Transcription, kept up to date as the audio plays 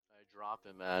Drop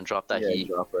it, man. Drop that Yeah, heat.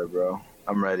 drop it, bro.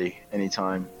 I'm ready.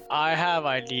 Anytime. I have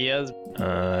ideas.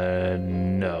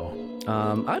 No.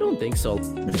 I don't think so.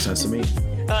 Makes sense to me.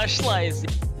 Schleiz.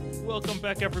 Welcome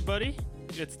back, everybody.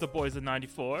 It's the boys of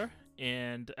 94,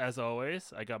 and as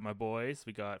always, I got my boys.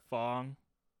 We got Fong,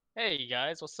 Hey, you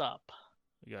guys, what's up?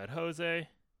 we got Jose,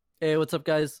 Hey, what's up,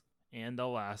 guys? and the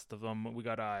last of them, we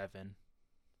got Ivan.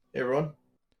 Hey, everyone.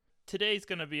 Today's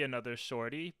gonna be another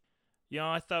shorty.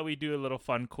 I thought we'd do a little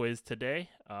fun quiz today.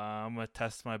 I'm gonna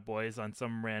test my boys on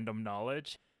some random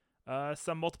knowledge,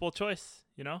 some multiple choice,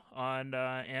 on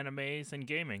animes and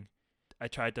gaming. I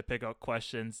tried to pick out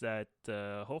questions that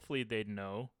hopefully they'd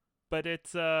know, but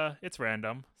it's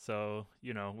random, so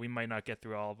we might not get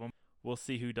through all of them. We'll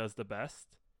see who does the best.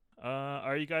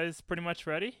 Are you guys pretty much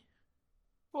ready?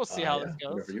 We'll see how this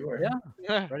goes. Whenever you are.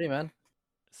 Yeah. Ready, man?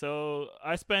 So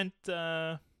I spent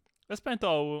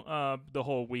all the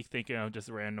whole week thinking of just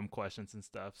random questions and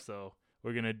stuff. So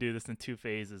we're gonna do this in two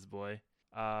phases, boy.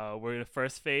 The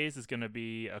first phase is gonna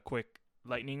be a quick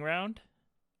lightning round.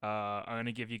 I'm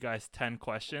gonna give you guys 10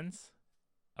 questions,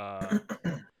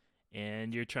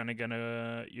 and you're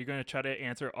gonna try to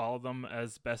answer all of them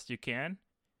as best you can.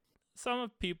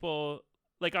 Some people,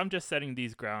 like, I'm just setting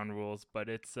these ground rules, but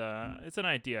it's an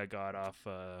idea I got off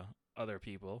other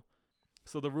people.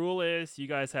 So the rule is you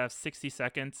guys have 60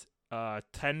 seconds,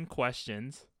 10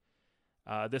 questions.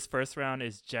 This first round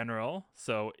is general,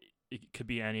 so it could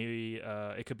be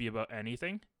it could be about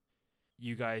anything.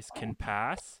 You guys can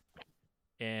pass,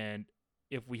 and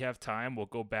if we have time, we'll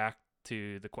go back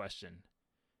to the question.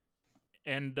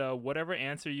 And whatever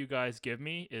answer you guys give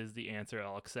me is the answer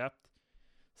I'll accept.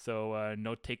 So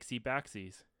no takesy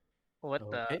backsies. What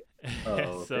Okay.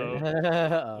 the?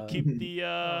 So keep the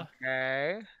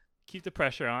Okay. keep the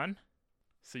pressure on.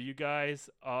 So you guys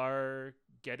are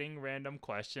getting random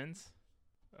questions.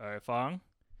 All right, Fong,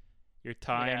 your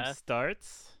time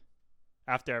starts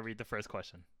after I read the first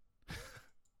question.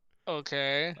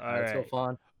 Okay. All That's so right.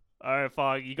 fun. All right,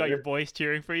 Fong, you got your boys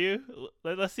cheering for you.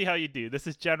 Let's see how you do. This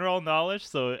is general knowledge,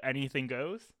 so anything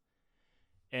goes.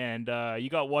 And you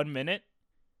got 1 minute.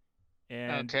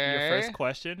 And your first Okay.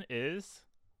 question is,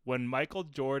 when Michael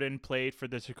Jordan played for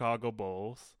the Chicago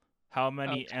Bulls, how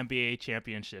many NBA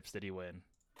championships did he win?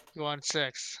 You want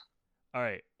 6. All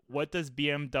right. What does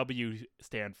BMW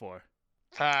stand for?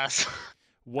 Pass.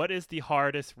 What is the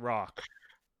hardest rock?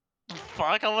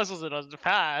 Fuck, how much was it on the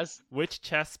pass? Which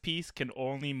chess piece can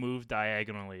only move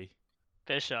diagonally?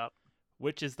 Bishop.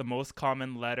 Which is the most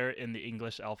common letter in the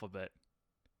English alphabet?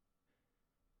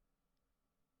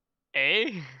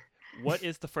 A? What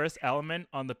is the first element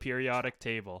on the periodic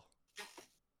table?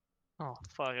 Oh,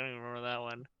 fuck, I don't even remember that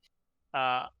one.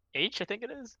 H, I think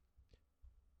it is.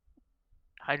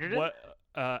 Hydrogen? What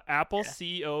Apple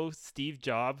CEO Steve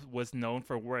Jobs was known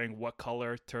for wearing what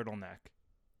color turtleneck?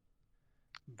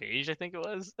 Beige, I think it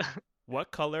was. What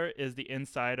color is the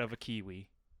inside of a kiwi?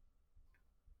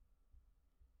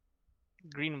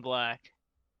 Green and black.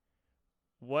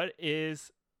 What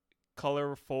is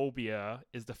colorophobia?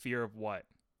 Is the fear of what?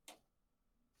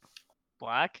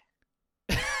 Black?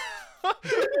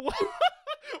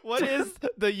 What is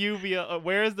the uvula?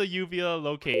 Where is the uvula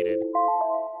located?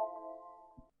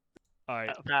 All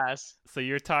right, Pass. so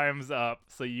your time's up.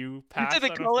 So you pass. You said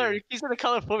the on a color. few. You said the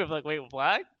color phobia. I'm like, wait,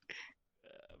 black?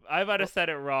 I might have said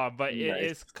it wrong, but it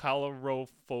Nice. is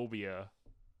colorophobia.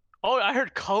 Oh, I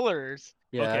heard colors.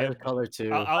 Yeah, Okay. I have color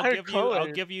too. I'll I heard give you. I'll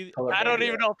colors. give you. Color I don't phobia.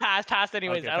 even know. Pass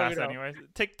anyways. Okay, I don't pass even know. anyways.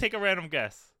 Take a random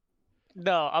guess.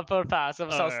 No, I'm going to pass.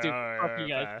 I'm so Alright, stupid. alright, Fuck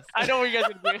you alright, guys. pass. I know what you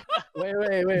guys are doing.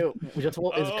 Wait. Just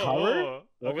what is color?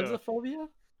 What okay. was the phobia?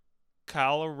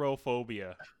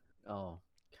 Colorophobia. Oh.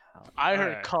 I heard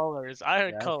Alright. colors. I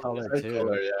heard Yeah, colors. color. Red Too.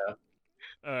 color, yeah.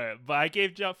 All right, but I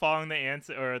gave Fong the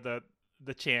answer or the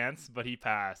chance, but he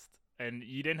passed, and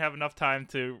you didn't have enough time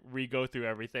to re-go through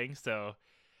everything. So,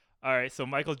 all right. So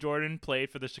Michael Jordan played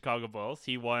for the Chicago Bulls.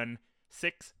 He won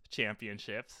 6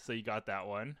 championships. So you got that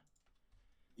one.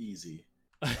 Easy.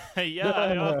 Yeah,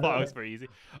 I know Fong's pretty easy.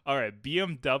 All right.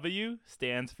 BMW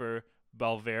stands for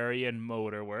Bavarian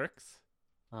Motor Works.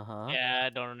 Uh-huh. Yeah, I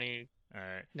don't need. All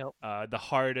right. Nope. The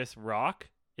hardest rock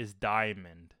is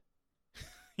diamond.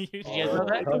 You you guys know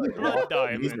that? Blood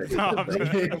diamonds. No, I'm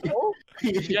joking.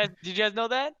 Did you guys know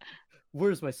that?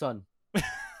 Where's my son?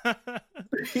 All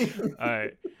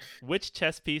right. Which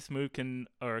chess piece can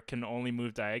only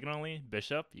move diagonally?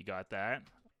 Bishop, you got that.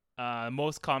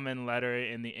 Most common letter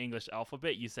in the English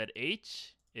alphabet. You said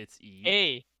H. It's E.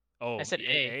 A. Oh, I said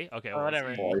A. Okay, Or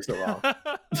whatever. Oh, you're so wrong.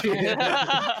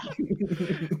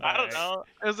 I don't know.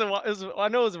 I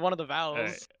know it was one of the vowels. All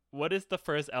right. What is the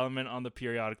first element on the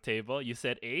periodic table? You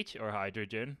said H or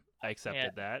hydrogen. I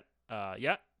accepted that.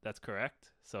 Yeah, that's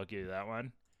correct. So I'll give you that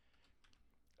one.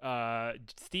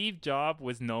 Steve Jobs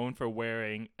was known for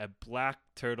wearing a black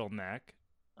turtleneck.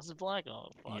 That's a black.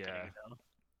 Oh, fuck. Yeah.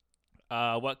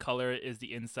 I What color is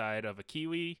the inside of a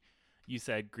kiwi? You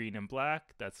said green and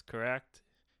black. That's correct.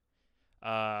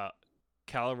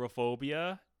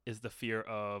 Calorophobia is the fear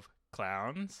of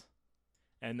clowns.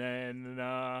 And then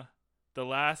the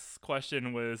last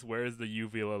question was, where is the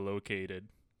uvula located?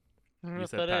 don't know You what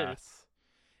said that pass. is.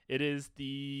 It is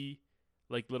the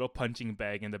little punching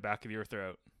bag in the back of your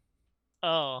throat.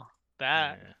 Oh,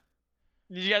 that.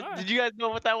 Yeah. Did you guys know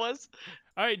what that was?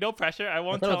 All right, no pressure. I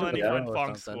won't thought it tell was a anyone arrow or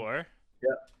Fong's something. score.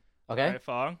 Okay. All right,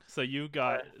 Fong. So you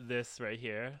got this right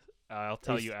here. I'll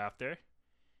tell Please. you after.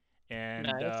 And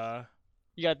Nice.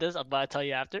 You got this. I'm about to tell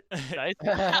you after. Nice.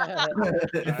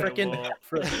 Freaking.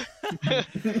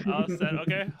 I'll set.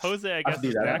 Okay, Jose, I I guess have to do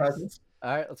is that. next.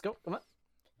 All right, let's go. Come on.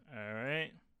 All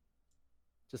right.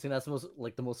 Just think that's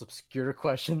the most obscure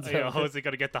questions. Oh, yeah, ever. Jose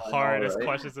got to get the I know, hardest right?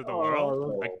 questions in the Oh,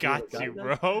 world. I oh, got you you,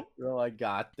 got bro. Bro, I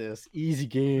got this. Easy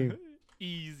game.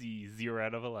 Easy. 0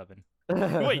 out of 11.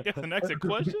 Wait, that's the next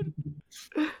question?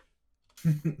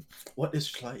 What is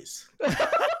slice?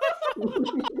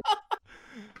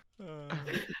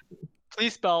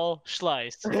 Please spell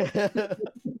Schleiss.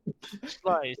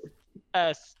 Schleiss.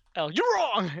 S-L. You're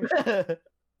wrong!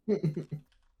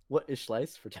 What is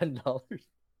slice for $10? All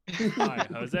right,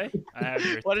 Jose. I have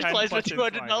your What is 10 Schleiss for questions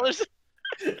lined up. $200?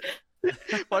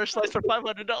 What is Schleiss for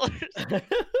 $500?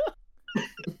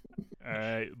 All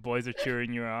right, boys are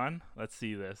cheering you on. Let's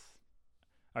see this.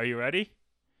 Are you ready?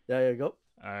 There you go.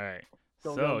 All right.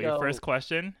 Go, So go, your go. first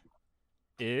question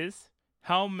is,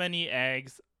 how many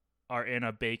eggs are in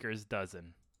a baker's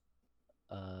dozen?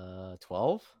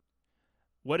 12.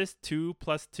 What is 2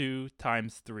 plus 2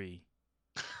 times 3?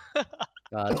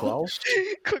 12.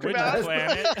 Quick Which math.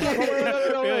 planet?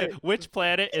 No, wait. Which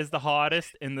planet is the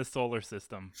hottest in the solar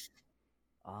system?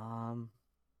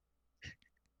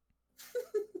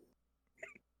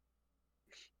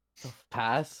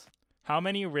 Pass. How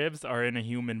many ribs are in a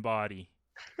human body?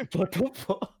 What the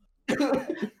fuck?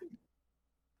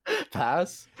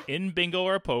 Pass. In bingo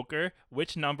or poker,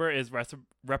 which number is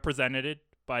represented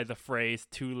by the phrase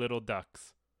two little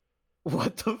ducks?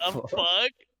 What the The fuck?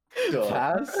 fuck?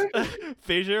 Pass.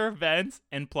 Fissure, vents,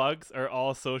 and plugs are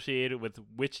all associated with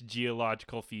which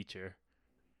geological feature?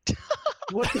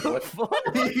 What the fuck?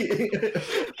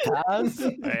 Pass.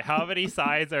 All right, how many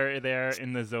sides are there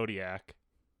in the zodiac?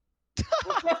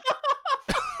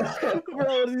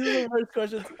 Bro, these are the worst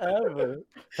questions ever.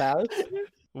 Pass.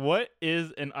 What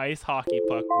is an ice hockey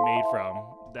puck made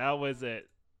from? That was it.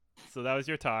 So that was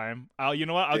your time. You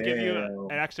know what? I'll give you Damn.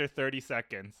 an extra 30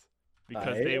 seconds because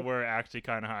Alright. they were actually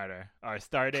kind of harder. All right,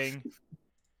 starting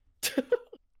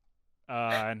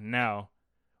now.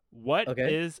 What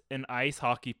Okay. is an ice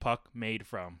hockey puck made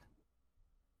from?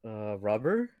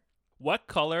 Rubber. What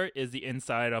color is the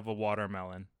inside of a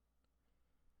watermelon?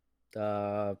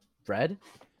 Red.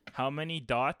 How many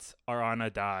dots are on a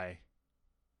die?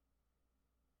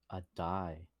 A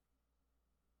die.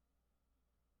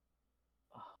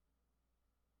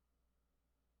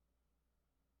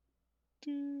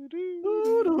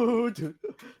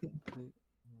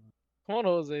 Come on,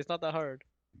 Jose. It's not that hard.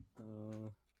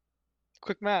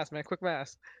 Quick math, man. Quick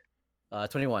math.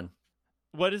 21.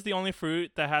 What is the only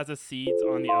fruit that has the seeds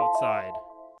on the outside?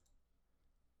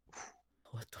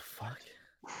 What the fuck?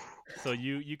 So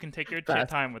you can take your Pass.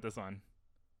 time with this one.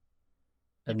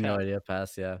 I have no idea.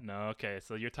 Pass. Yeah. No, okay.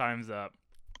 So your time's up.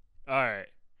 All right.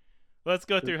 Let's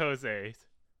go through Jose's.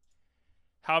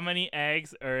 How many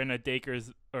eggs are in a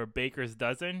baker's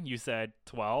dozen? You said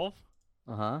 12.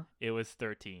 It was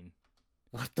 13.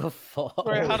 What the fuck?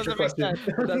 Wait, how does that make sense?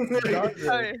 That's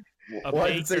not Hey, Why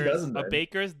did it say dozen A then?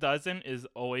 baker's dozen is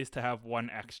always to have one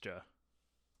extra.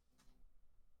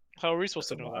 how are we supposed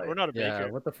to know that? We're not a Yeah.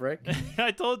 baker. What the frick?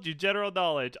 I told you, general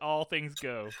knowledge, all things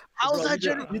go. How's Bro, that you did-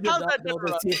 general? you did How's not that know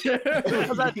general? this either.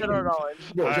 How's that general knowledge?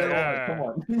 Yo, Alright, General, alright, come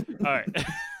on. All right.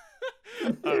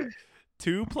 All right.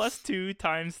 2 plus 2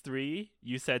 times 3,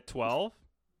 you said 12?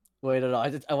 Wait, no. I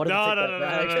wanted No, to no, take no,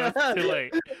 that no, back. it's too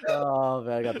late. Oh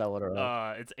man, I got that one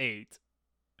wrong. It's 8.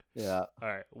 Yeah. All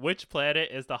right. Which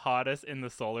planet is the hottest in the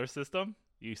solar system?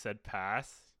 You said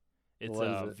pass. It's What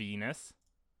is it? Venus.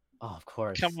 Oh, of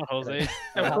course. Come on, Jose.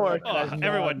 Of Of course. Oh,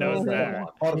 everyone knows that.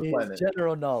 Hottest It's planet.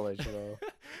 general knowledge, bro.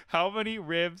 How many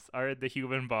ribs are in the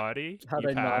human body? How You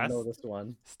did I not pass. know this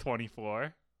one? It's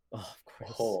 24. Oh, of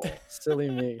course. Oh.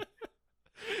 Silly me.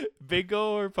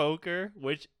 Bingo or poker,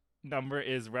 which number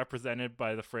is represented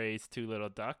by the phrase two little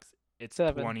ducks? It's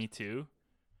 7. 22.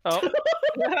 Oh.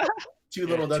 Two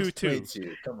little Yeah, ducks 2-2. play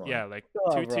two. Come on. Yeah, like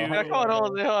Come on, 2-2. bro. Yeah, come on,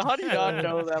 Jose. How do you not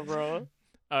know that, bro?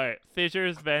 All right,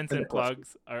 fissures, vents, Good and question.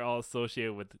 plugs are all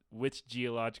associated with which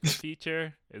geological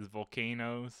feature? Is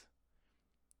volcanoes.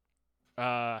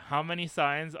 How many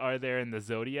signs are there in the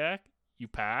zodiac? You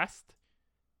passed.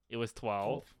 It was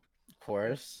 12. Of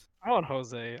course. Come on,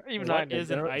 Jose. Even I What knew.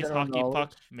 is an ice general hockey puck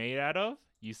knowledge. made out of?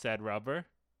 You said rubber.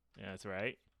 Yeah, that's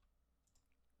right.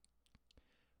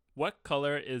 What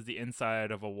color is the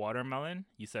inside of a watermelon?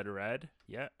 You said red.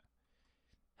 Yeah.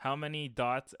 How many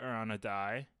dots are on a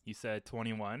die? You said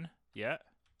 21. Yeah.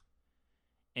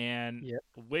 And Yep.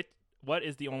 what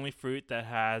is the only fruit that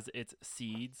has its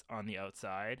seeds on the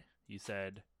outside? You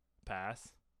said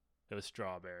pass. It was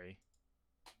strawberry.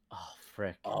 Oh,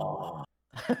 frick. Oh,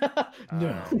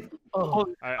 No. Oh,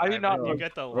 I did not You know.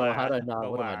 get the Bro, last. how did I not? the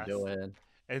What am I last. doing?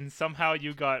 And somehow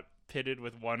you got pitted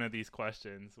with one of these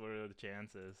questions. What are the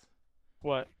chances?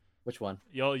 What? Which one?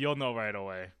 You'll know right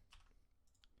away.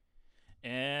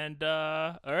 And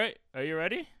all right, are you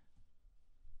ready?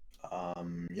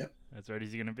 yep. As ready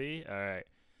as you're gonna be. All right.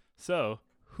 So,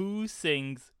 who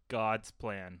sings God's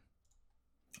Plan?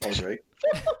 Oh, Drake.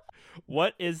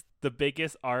 What is the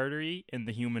biggest artery in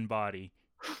the human body?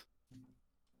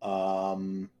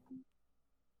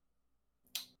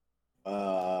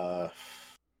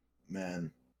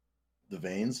 Man, the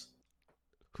veins.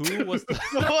 Who was the...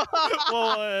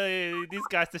 Well, these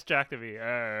guys distracted me.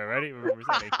 Ready? We're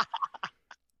ready.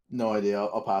 No idea.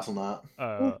 I'll pass on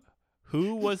that.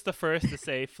 Who was the first to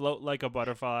say "float like a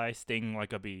butterfly, sting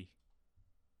like a bee"?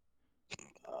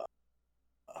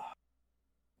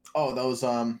 Oh, that was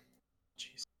Jeez,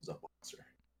 it was a boxer.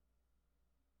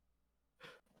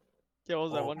 Yeah, what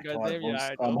was that Oh one my guy's God, name? what Yeah,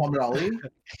 was- I know. Muhammad Ali.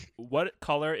 What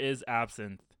color is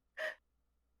absinthe?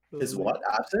 Is what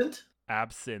absent?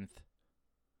 Absinthe.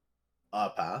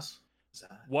 Pass. Is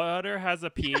that... Water has a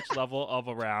pH level of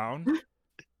around.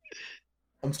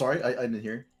 I'm sorry, I didn't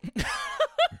hear.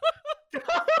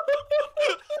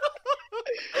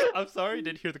 I'm sorry,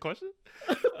 didn't hear the question.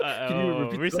 Can you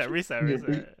repeat the reset.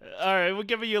 All right, we'll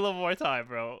give you a little more time,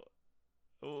 bro.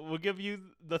 We'll give you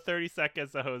the 30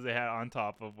 seconds that Jose had on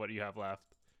top of what you have left.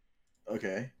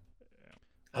 Okay.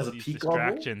 All Has a these peak level?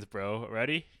 distractions, bro.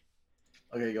 Ready?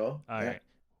 Okay, go. All Yeah. right.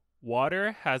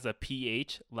 Water has a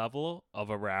pH level of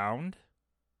around.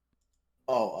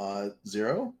 Oh,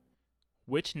 0.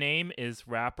 Which name is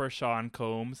rapper Sean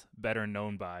Combs better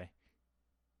known by?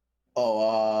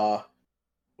 Oh,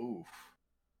 oof.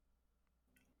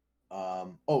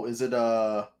 Oh, is it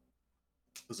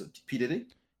was it P Diddy?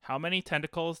 How many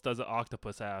tentacles does an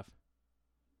octopus have?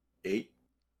 8.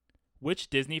 Which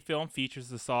Disney film features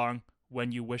the song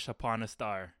 "When You Wish Upon a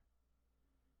Star"?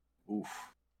 Oof.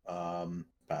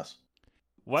 Pass.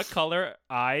 What color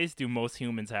eyes do most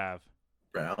humans have?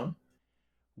 Brown.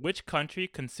 Which country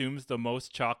consumes the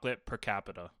most chocolate per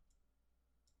capita?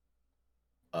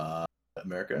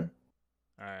 America.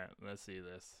 All right, let's see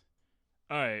this.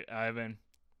 All right, Ivan.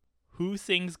 Who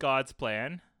sings God's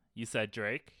Plan? You said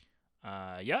Drake.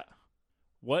 Yeah.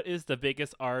 What is the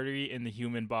biggest artery in the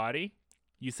human body?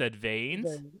 You said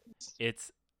veins.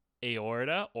 It's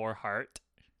aorta or heart,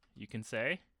 you can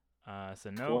say. So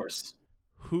no. Of course.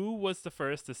 Who was the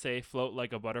first to say float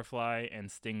like a butterfly and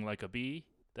sting like a bee?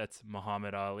 That's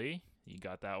Muhammad Ali. You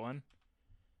got that one.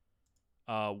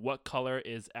 What color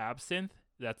is absinthe?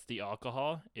 That's the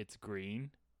alcohol. It's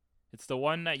green. It's the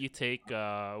one that you take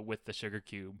with the sugar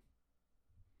cube.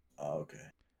 Oh,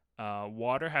 okay.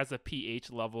 Water has a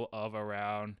pH level of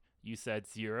around, you said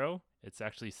 0. It's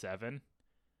actually 7.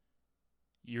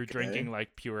 You're drinking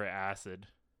like pure acid.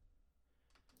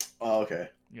 Oh, okay.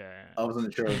 Yeah. I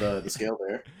wasn't sure of the scale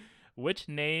there. Which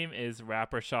name is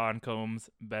rapper Sean Combs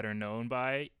better known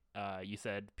by? You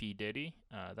said P. Diddy.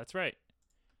 That's right.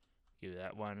 Give you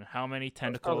that one. How many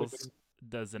tentacles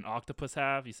does an octopus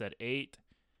have? You said 8.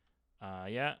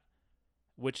 Yeah.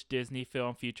 Which Disney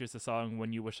film features the song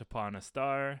 "When You Wish Upon a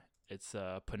Star"? It's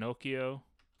Pinocchio.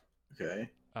 Okay.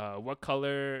 What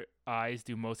color eyes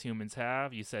do most humans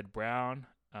have? You said brown.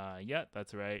 Yeah,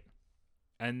 that's right.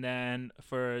 And then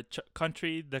for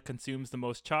country that consumes the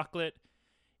most chocolate,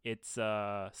 it's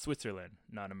Switzerland,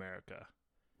 not America.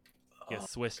 Yeah,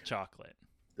 Swiss chocolate.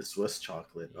 The Swiss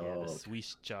chocolate. Yeah, Oh, the okay.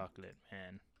 Swiss chocolate,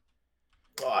 man.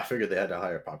 Oh, I figured they had a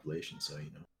higher population, so you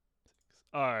know.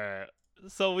 All right.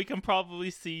 So we can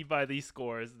probably see by these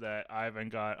scores that Ivan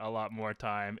got a lot more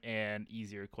time and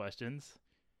easier questions.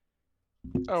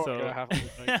 Oh, So- okay, I have to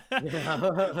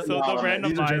think. So Wow, the man,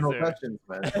 these are general randomizer. questions,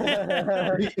 man.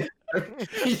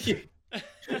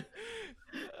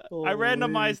 I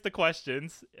randomized the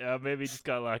questions. Maybe just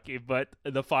got lucky, but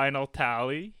the final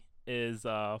tally is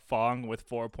Fong with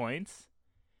 4 points,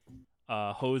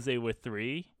 Jose with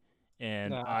 3,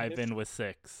 and Nice. Ivan with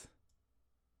 6.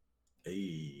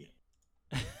 Hey.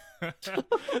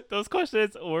 Those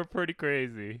questions were pretty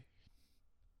crazy,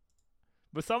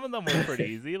 but some of them were pretty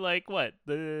easy. Like what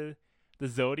the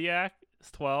zodiac is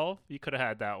 12. You could have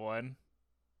had that one.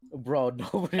 Bro,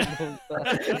 nobody knows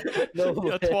that. No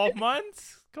way. 12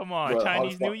 months. Come on, Bro,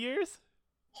 Chinese New honestly- Years.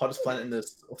 Hottest planet in the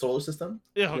solar system?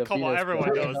 Yeah, Yeah, come on, Venus, everyone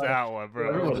bro. knows that one, bro.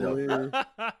 Everyone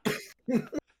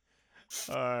knows.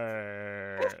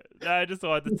 Alright. I just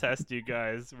wanted to test you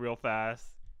guys real fast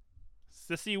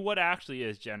to see what actually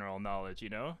is general knowledge, you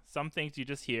know? Some things you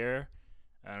just hear,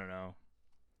 I don't know.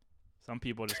 Some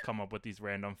people just come up with these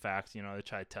random facts, you know, they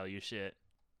try to tell you shit.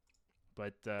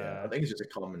 But Yeah, I think it's just a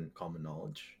common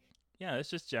knowledge. yeah, it's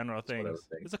just general what I would things.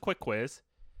 think. It's a quick quiz.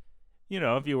 You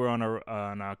know, if you were on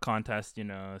a contest, you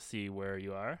know, see where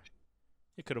you are,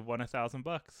 you could have won $1,000.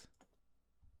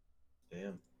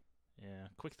 Damn. Yeah,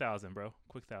 quick 1,000, bro.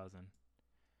 Quick 1,000.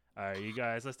 All right, you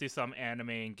guys, let's do some anime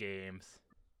and games.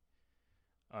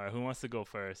 All right, who wants to go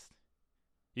first?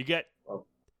 You get Oh.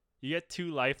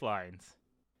 2 lifelines.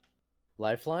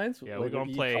 Lifelines? Yeah, Wait, we're gonna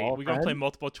you play. call a We're gonna play friend?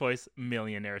 multiple choice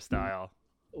millionaire style.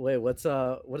 Wait, what is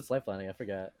lifelining? I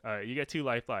forgot. All right, you get 2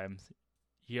 lifelines.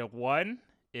 You get 1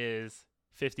 is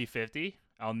 50-50.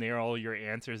 I'll narrow your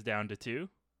answers down to 2,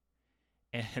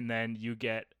 and then you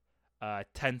get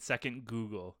 10-second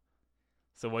Google.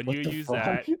 So when What you the use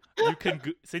fuck? that, you can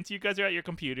since you guys are at your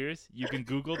computers, you can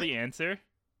Google the answer.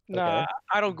 Nah, Okay.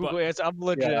 I don't Google answer. I'm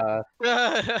legit. Yeah,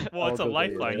 Well, I'll it's a Google you,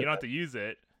 lifeline. right? You don't have to use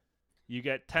it. You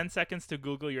get 10 seconds to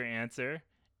Google your answer,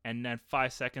 and then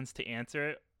 5 seconds to answer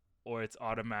it, or it's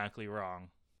automatically wrong.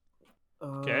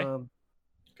 Okay.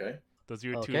 Okay. Those are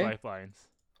your 2 Okay. lifelines.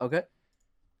 Okay.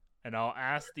 And I'll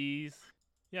ask these.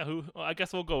 Yeah, who? Well, I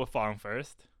guess we'll go with Fong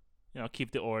first. You know, keep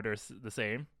the orders the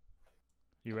same.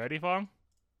 You ready, Fong?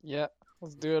 Yeah,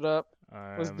 let's do it up. All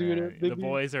right, Let's do it, man. The baby.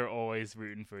 boys are always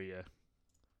rooting for you.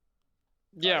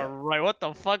 Yeah, right. What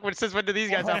the fuck? Since when do these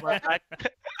guys have my back?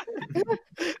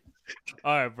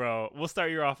 All right, bro. We'll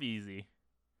start you off easy.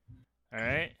 All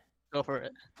right. Go for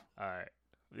it. All right.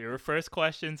 Your first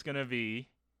question's gonna be,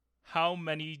 how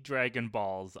many Dragon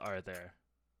Balls are there?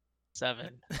 7.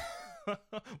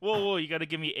 Whoa! You gotta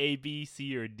give me A, B,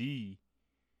 C, or D.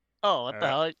 Oh, what the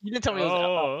hell? You didn't tell me it was.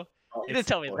 Oh, Oh, you didn't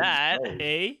tell me oh, that. oh.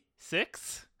 A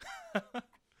 6,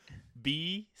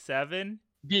 B 7.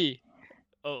 B.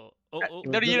 Oh.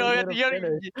 No, you know, I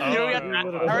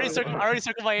already circled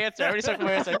my answer. I already circled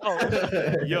my answer.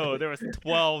 Oh. Yo, there was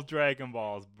 12 Dragon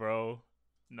Balls, bro.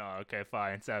 No, okay,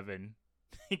 fine, 7.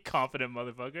 Confident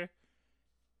motherfucker.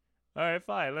 All right,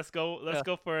 fine. Let's go. Let's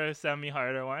go for a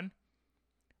semi-harder one.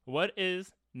 What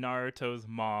is Naruto's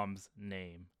mom's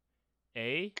name?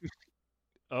 A.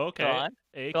 Okay. Go on.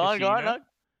 A. Go on, go on, Kushina. go on.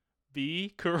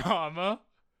 B. Kurama.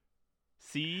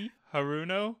 C.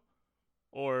 Haruno.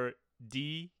 Or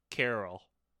D. Carol.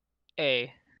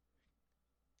 A.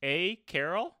 A.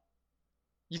 Carol.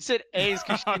 You said A is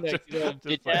I'm Kushina. just- you know, just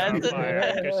bitch playing on ass.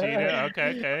 fire. Kushina.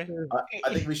 Okay.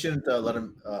 I think we shouldn't let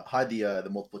him hide the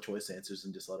multiple choice answers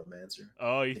and just let him answer.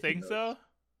 Oh, you If he think knows. so?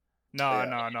 No,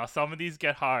 Yeah. no. Some of these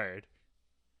get hard.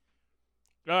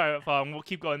 All right, fine. We'll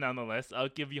keep going down the list. I'll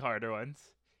give you harder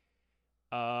ones.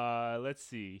 Let's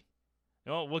see.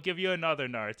 No, we'll give you another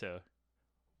Naruto.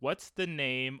 What's the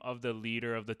name of the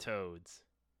leader of the Toads?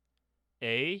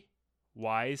 A.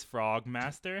 Wise Frog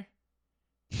Master.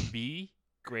 B.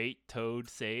 Great Toad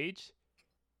Sage.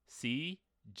 C.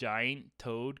 Giant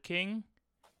Toad King.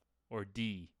 Or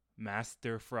D.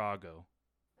 Master Froggo.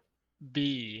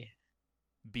 B.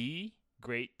 B.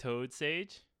 Great Toad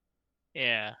Sage.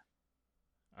 Yeah.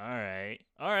 All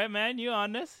right, man. You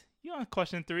on this? You on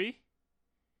question 3?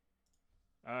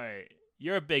 All right.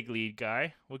 You're a big lead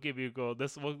guy. We'll give you a go.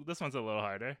 This one's a little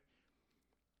harder.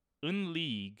 In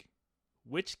League,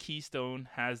 which keystone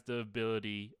has the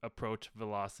ability approach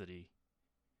velocity?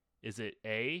 Is it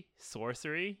A.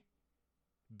 Sorcery,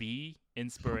 B.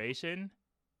 Inspiration,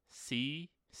 C.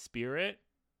 Spirit,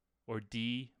 or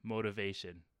D.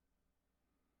 Motivation?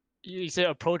 You said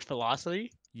approach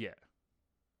velocity? Yeah.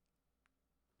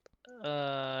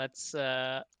 It's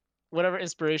whatever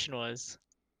inspiration was.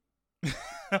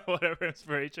 Whatever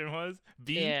inspiration was.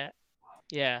 B. Yeah.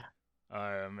 Yeah. All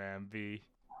right, man. B.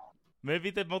 Maybe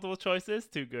the multiple choice is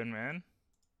too good, man.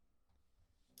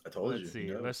 I told you. Let's he see.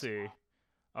 knows. Let's see.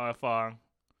 All right, Fong.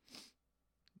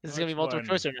 This is gonna be Which multiple one?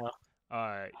 choice or no? All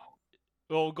right.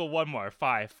 We'll go one more.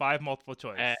 5 multiple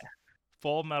choice.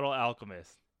 Full Metal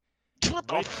Alchemist. What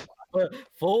the? Which-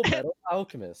 Full Metal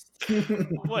Alchemist.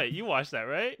 What? You watched that,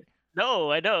 right?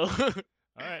 No, I know.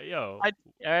 All right, yo. All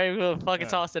right, we'll fucking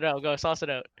Yeah. toss it out. Go, toss it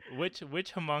out.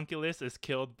 Which homunculus is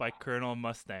killed by Colonel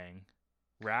Mustang?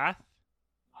 Wrath,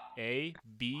 A,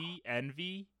 B,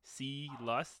 envy, C,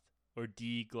 lust, or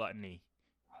D, gluttony?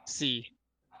 C.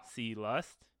 C,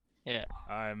 lust? Yeah.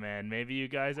 Alright, man. Maybe you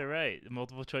guys are right. The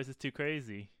multiple choice is too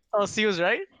crazy. Oh, C was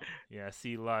right. Yeah,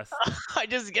 C, lust. I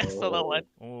just guessed on that one.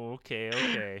 Oh,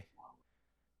 okay.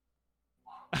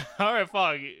 Alright,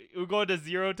 fuck. We're going to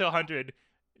 0 to 100.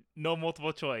 No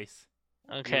multiple choice.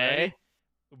 You Okay. ready?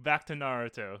 Back to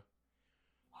Naruto.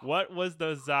 What was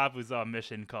the Zabuza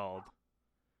mission called?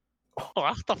 Oh,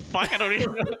 what the fuck? I don't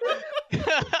even know.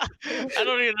 I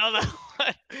don't even know that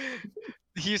one.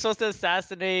 He was supposed to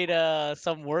assassinate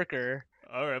some worker.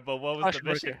 Alright, but what was Hush the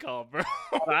mission worker. called, bro?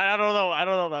 I don't know. I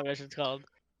don't know what that mission's called.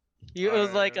 It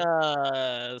was like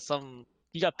some.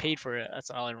 You got paid for it. That's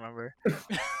all I remember.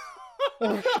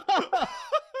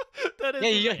 That is Yeah,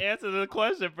 you the answer to the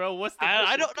question, bro. What's the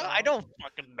I mission don't know. I called? don't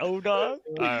fucking know, dog.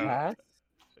 Pass?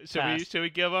 Should we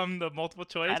give them the multiple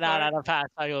choice? No, pass.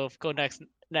 I go next.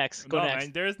 Go no, next.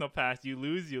 man, there is no pass. You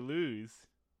lose, you lose.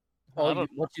 Oh, I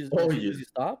don't- once you Oh, lose, you- you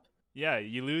stop? Yeah,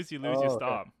 you lose, you Oh, okay.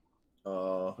 stop.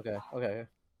 Okay.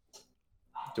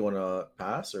 Do you want to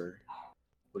pass or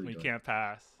what are We you doing? can't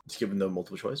pass. Just give them the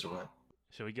multiple choice or what?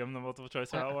 Should we give them the multiple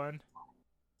choice for that one?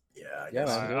 Yeah, I Yeah, guess.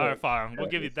 man. Alright, do alright, it. fine. We'll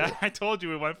Yeah, give you go for that. I told you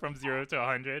we went from 0 to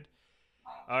 100.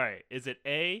 Alright, is it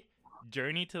A,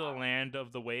 Journey to the Land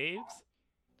of the Waves?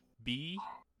 B,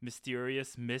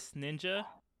 Mysterious Miss Ninja?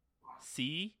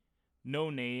 C, No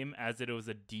Name as it was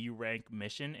a D rank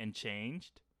mission and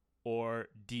changed? Or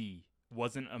D,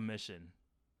 wasn't a mission?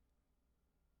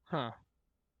 Huh.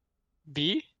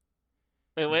 B?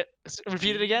 Wait.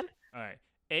 Repeat it again. Alright.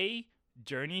 A,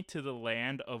 Journey to the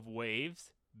Land of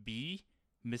Waves. B,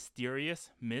 Mysterious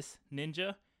Miss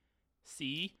Ninja.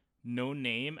 C, No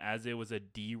Name as it was a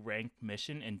D rank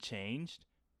mission and changed.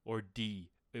 Or D,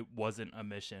 it wasn't a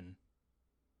mission.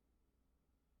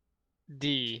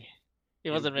 D.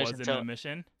 It wasn't a mission. Wasn't So a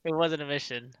mission? it wasn't a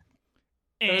mission.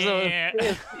 Eh.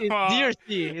 It's D or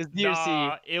C. It's D or C.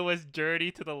 Nah, it was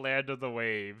Journey to the Land of the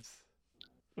Waves.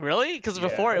 Really? Because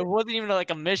before Yeah. it wasn't even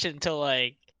like a mission till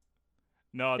like.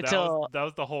 No, Until- that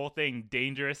was the whole thing.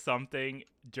 Dangerous something.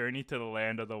 Journey to the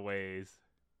Land of the Waves.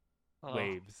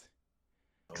 Waves.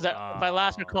 Because if I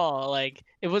last Oh. recall, like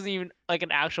it wasn't even like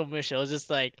an actual mission. It was just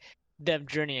like them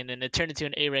journeying, and it turned into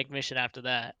an A rank mission after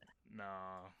that. No.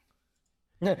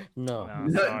 No. No,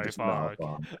 No, sorry, just no, fuck.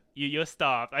 Bob. You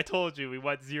stopped. I told you we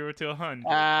went 0 to 100.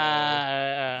 I'm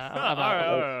out.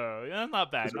 Alright. Yeah,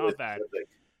 not bad, not bad.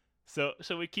 So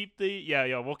we keep the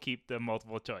we'll keep the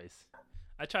multiple choice.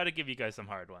 I try to give you guys some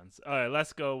hard ones. Alright,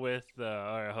 let's go with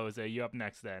alright, Jose, you up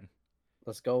next then.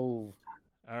 Let's go.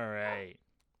 Alright.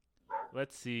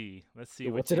 Let's see. What's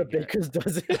what in you a get. baker's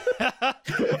dozen?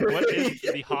 What is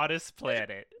the hottest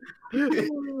planet?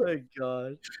 Oh my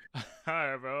god.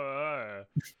 Alright, bro.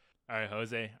 Alright,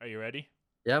 Jose, are you ready?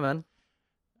 Yeah, man.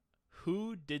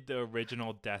 Who did the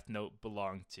original Death Note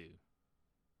belong to?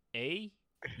 A,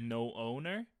 No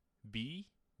Owner. B,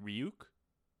 Ryuk.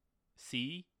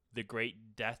 C, the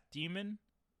Great Death Demon.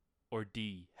 Or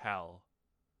D, Hell.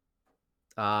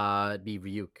 Be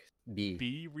Ryuk. B.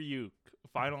 B, Ryuk.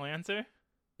 Final answer?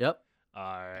 Yep.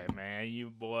 Alright, man.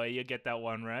 You get that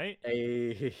one right.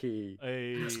 Hey.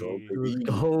 Hey. Let's go, Let's baby.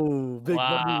 go. Big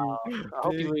Wow. money. I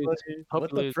hope you Big lose. money. Hope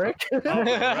What you the lose. frick?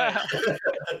 Alright.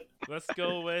 Let's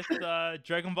go with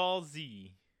Dragon Ball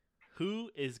Z. Who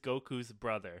is Goku's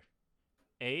brother?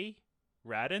 A,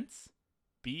 Raditz.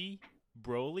 B,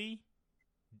 Broly.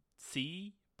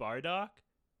 C, Bardock.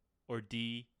 Or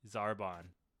D, Zarbon.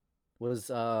 Was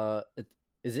was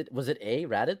it A,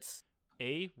 Raditz?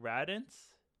 A, Raditz.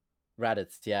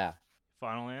 Raditz, yeah.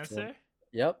 Final answer?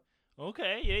 Yep.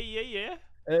 Okay, yeah.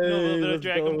 Hey, Know a little bit of let's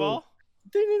Dragon go. Ball?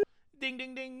 Ding, Ding,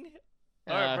 ding, ding.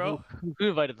 Alright, bro. Who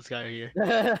invited this guy here? ding.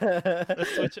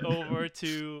 Let's switch over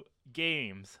to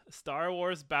games. Star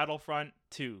Wars Battlefront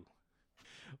 2.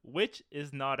 Which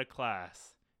is not a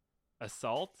class?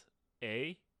 Assault,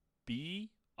 A. B,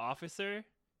 Officer.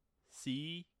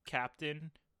 C,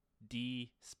 Captain.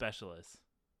 D, Specialist.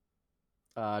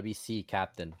 Be C,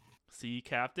 Captain. C,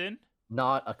 Captain.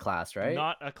 Not a class, right?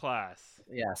 Not a class.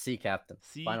 Yeah, C, Captain.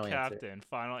 C, Final answer. Captain.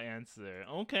 Final answer.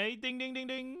 Okay, ding, ding, ding,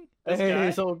 ding. This Hey, guy.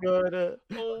 so good.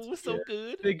 Oh, so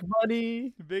good. Big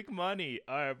money. Big money.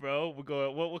 All right, bro. We'll go.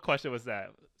 What question was that?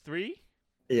 3?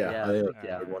 Yeah, Yeah, I think yeah.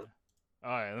 that's a good one.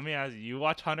 All right. Let me ask you. You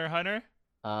watch Hunter x Hunter?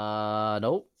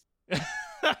 Nope. Yes,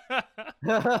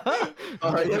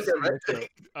 right.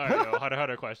 All right, yo, Hunter x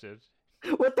Hunter question.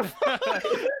 What the fuck?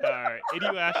 All right,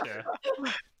 Inuyasha.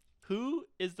 Who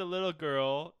is the little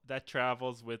girl that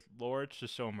travels with Lord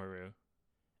Shishomaru?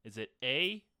 Is it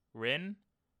A. Rin,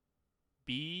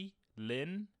 B.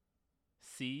 Lin,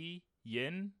 C.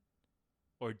 Yin,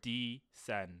 or D.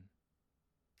 Sen?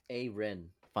 A Rin.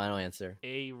 Final answer.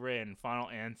 A. Rin. Final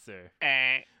answer.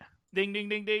 Eh. Ding, ding,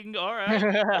 ding, ding. All right.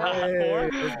 Hey,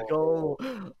 4. let's go.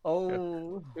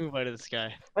 Oh. Move out of this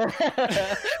guy. All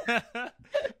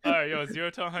right, yo, 0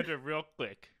 to 100 real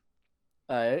quick.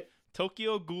 All right.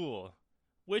 Tokyo Ghoul.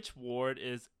 Which ward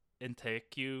is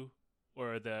Intaku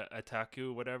or the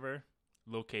Ataku, whatever,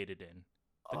 located in?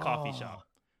 The coffee shop.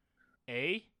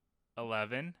 A,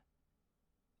 11.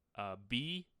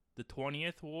 B, the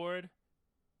 20th ward.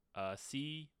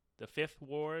 C, the 5th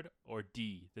ward. Or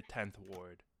D, the 10th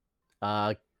ward.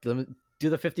 Let me do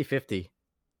the 50-50.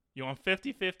 You want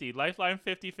 50-50. Lifeline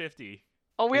 50-50.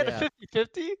 Oh, we had Yeah. a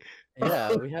 50-50?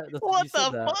 Yeah, we had. What you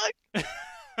said the that. fuck?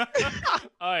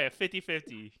 All right,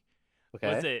 50-50.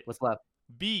 Okay. Was it? What's left?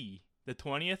 B, the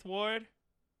 20th ward.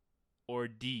 Or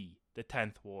D, the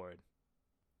 10th ward.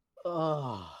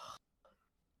 Oh.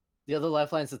 The other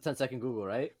lifeline's the 10-second Google,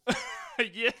 right?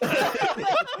 Yeah.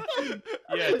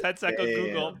 Yeah, 10-second Damn.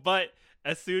 Google. But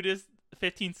as soon as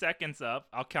 15 seconds up,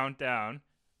 I'll count down.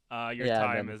 Your Yeah,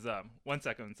 time man. is up. 1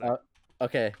 second. 1 second.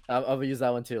 Okay, I'll use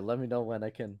that one too. Let me know when I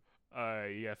can.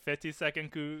 Alright, yeah, 50-second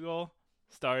Google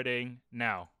starting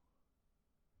now.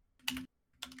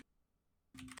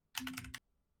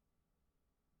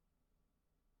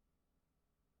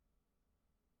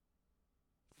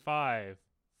 5,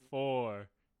 4,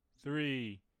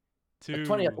 3, 2.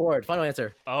 20th ward. Final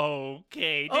answer.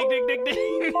 Okay. Ding, ding, ding,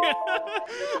 ding.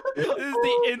 This is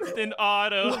the instant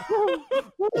auto.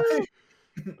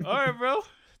 All right, bro.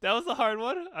 That was a hard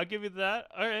one. I'll give you that.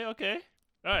 All right, okay.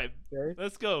 All right, Okay.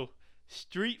 let's go.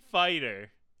 Street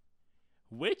Fighter.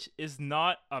 Which is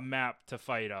not a map to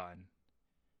fight on?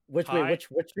 Which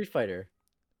Street Fighter?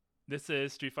 This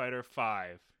is Street Fighter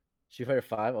 5. Street Fighter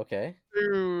 5. Okay.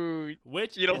 Dude.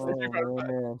 Which You don't is, say Street Fighter 5.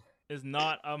 man. is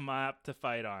not a map to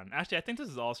fight on? Actually, I think this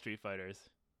is all Street Fighters.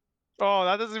 Oh,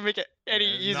 that doesn't make it any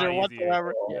Yeah, it's easier not easier.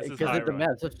 whatsoever. Yeah, This is because high the roll.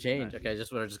 maps have changed. Nice. Okay,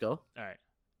 just want to just go. All right.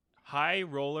 High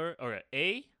roller, or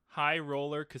A, High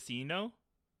Roller Casino.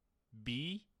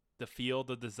 B, The Field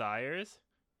of Desires.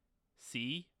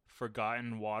 C,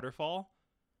 Forgotten Waterfall.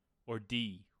 Or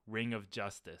D, Ring of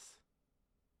Justice.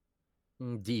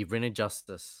 D. Ring of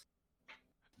Justice.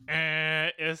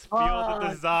 It's Field of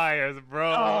Desires,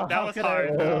 bro. Oh, that how was could I-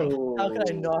 hard, bro. How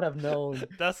could I not have known?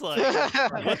 That's like,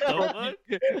 what the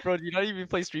fuck? Bro, do you not even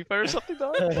play Street Fighter or something,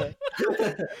 dog?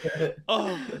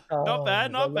 Oh, not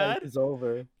bad, not my life bad. is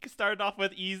over. Started off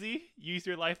with easy. Use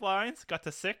your lifelines. Got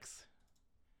to 6.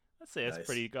 I'd say it's Nice.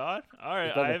 pretty good. All right,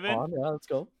 Double Ivan. pawn, yeah, let's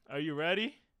go. Are you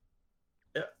ready?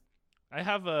 Yeah. I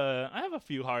have a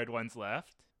few hard ones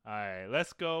left. All right,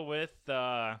 let's go with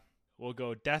we'll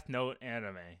go Death Note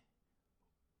anime.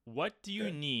 What do you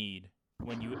Okay. need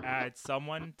when you add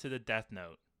someone to the Death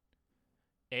Note?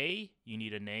 A, you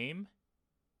need a name.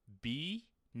 B,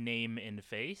 name and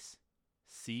face.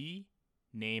 C,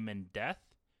 name and death.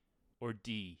 Or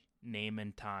D, name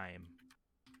and time.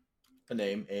 A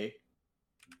name, A.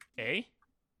 A?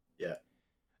 Yeah.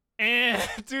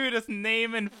 Dude, it's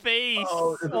name and face.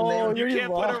 Oh, it's a Oh, name. You you're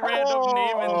can't put a wrong. random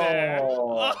name in there.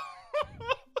 Oh.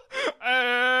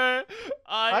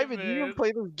 Ivan, you didn't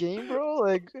play this game, bro?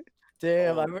 Like,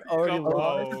 Damn, Oh, I've already come I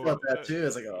lost. was thinking about that too.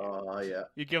 It's like, oh yeah.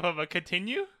 You give him a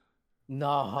continue?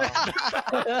 No.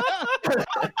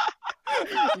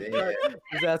 Damn.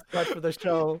 His ass cut for the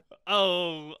show.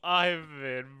 Oh,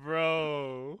 Ivan,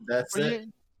 bro. That's bro, it.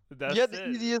 That's you had the it.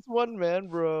 easiest one, man,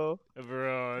 bro.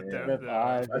 Bro, Yeah. Death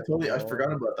Note. I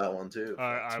forgot about that one too.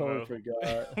 Alright, Totally Ivan.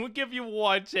 forgot. We'll give you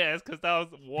one chance because that was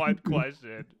one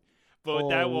question. But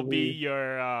that will be Holy.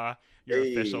 your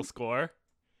Hey. official score.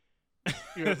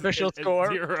 Your official It's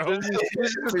score. 0. This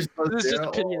is just a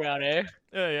pity round, eh?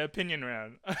 Yeah, opinion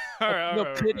round. Alright, No,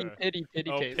 alright, pity, alright. pity, pity,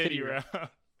 Oh, case, pity round.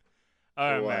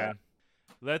 Alright, Wow. man.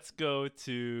 Let's go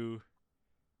to.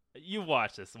 You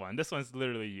watch this one. This one's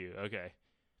literally you. Okay.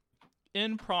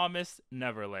 In Promised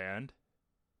Neverland,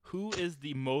 who is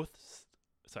the most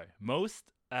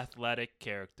athletic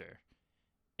character?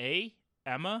 A,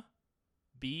 Emma.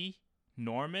 B,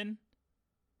 Norman.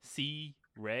 C,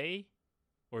 Ray.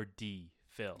 Or D,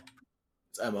 Phil?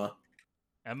 It's Emma.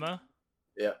 Emma?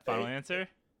 Yeah. Final A. answer?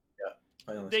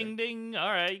 Final answer. Ding ding. All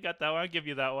right, you got that one. I'll give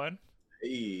you that one.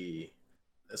 Hey.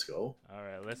 Let's go. All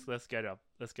right, let's get up.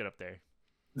 Let's get up there.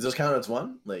 Does this count as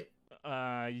one? Like,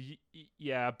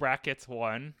 Yeah, brackets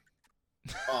 1.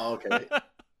 oh, okay.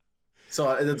 So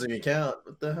it doesn't even count.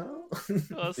 What the hell?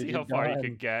 Let's see Dude, how far you done.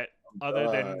 can get. other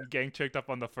God. than getting tricked up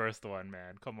on the first one,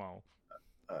 man. Come on.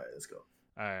 All right, let's go.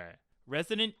 All right.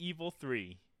 Resident Evil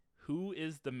 3. Who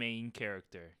is the main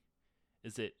character?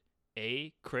 Is it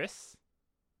A. Chris,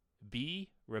 B.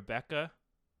 Rebecca,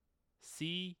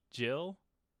 C. Jill,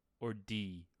 or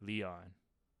D. Leon?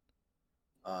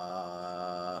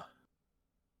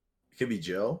 It could be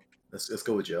Jill. Let's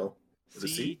go with Jill. Is it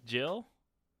C. C? Jill?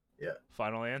 Yeah.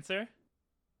 Final answer?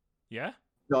 Yeah?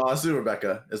 No, let's do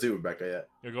Rebecca. Let's do Rebecca. Yeah.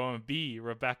 You're going B.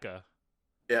 Rebecca.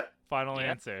 Yeah. Final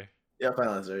Yeah. answer. Yeah.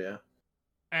 Final answer. Yeah.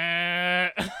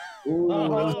 Ooh, Ooh, it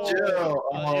was Jill.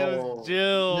 It was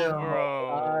Jill, no. bro.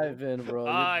 Ivan, bro,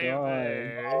 you're done.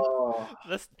 Ivan. Oh.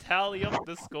 Let's tally up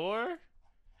the score.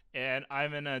 And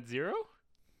I'm at 0.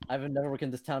 Ivan never work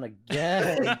in this town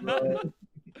again, bro.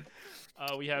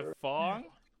 We have Fong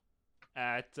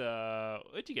at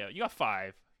what'd you get? You got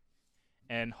 5.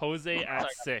 And Jose at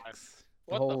 6.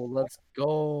 What Oh, the? let's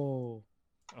go.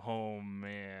 Oh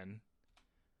man.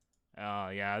 Oh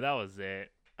yeah, that was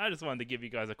it. I just wanted to give you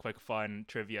guys a quick fun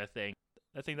trivia thing.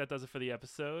 I think that does it for the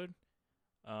episode.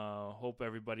 Hope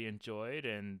everybody enjoyed,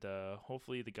 and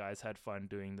hopefully the guys had fun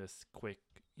doing this quick,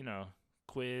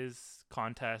 quiz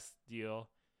contest deal.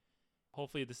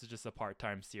 Hopefully this is just a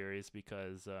part-time series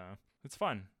because it's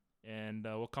fun. And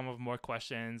we'll come up with more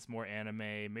questions, more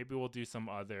anime. Maybe we'll do some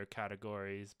other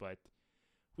categories, but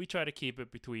we try to keep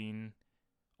it between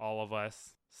all of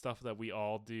us, stuff that we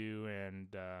all do,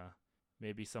 and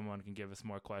maybe someone can give us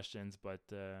more questions. But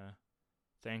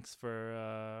thanks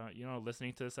for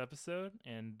listening to this episode,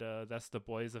 and that's the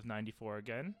boys of 94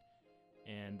 again.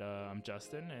 And I'm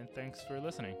Justin, and thanks for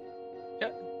listening. Yeah.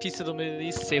 Peace to the Middle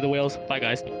East. Save the whales. Bye,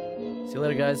 guys. See you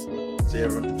later, guys. See you,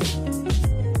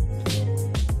 everyone.